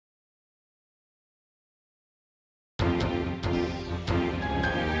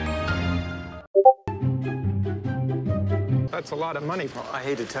That's a lot of money, Paul. I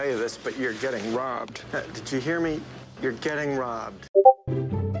hate to tell you this, but you're getting robbed. Did you hear me? You're getting robbed.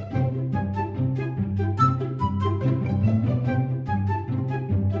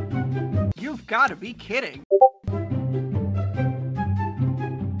 You've got to be kidding.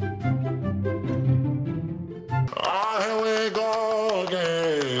 Here we go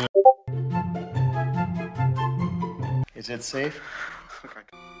again. Is it safe?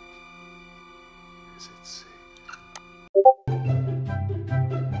 Is it safe?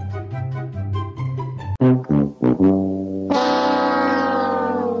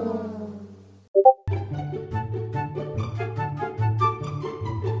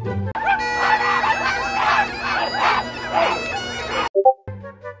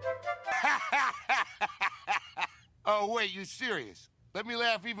 Oh, wait, you serious? Let me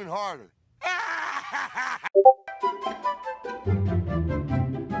laugh even harder.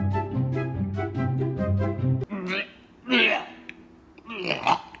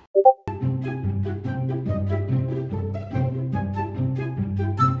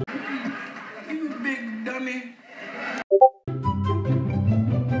 You big dummy.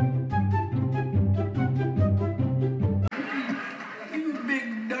 You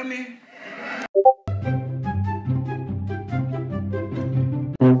big dummy.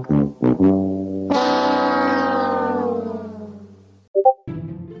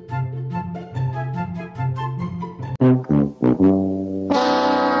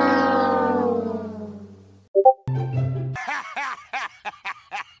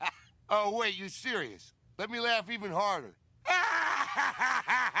 Oh, wait, you serious? Let me laugh even harder.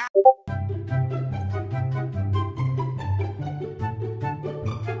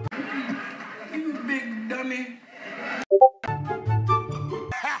 You big dummy.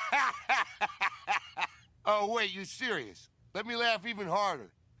 Oh, wait, you serious? Let me laugh even harder.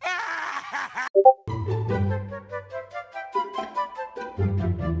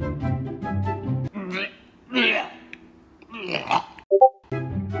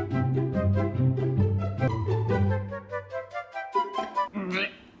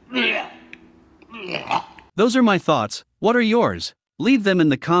 Those are my thoughts. What are yours? Leave them in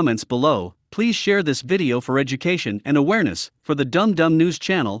the comments below. Please share this video for education and awareness. For the Dum Dum News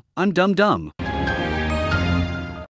Channel, I'm Dum Dum.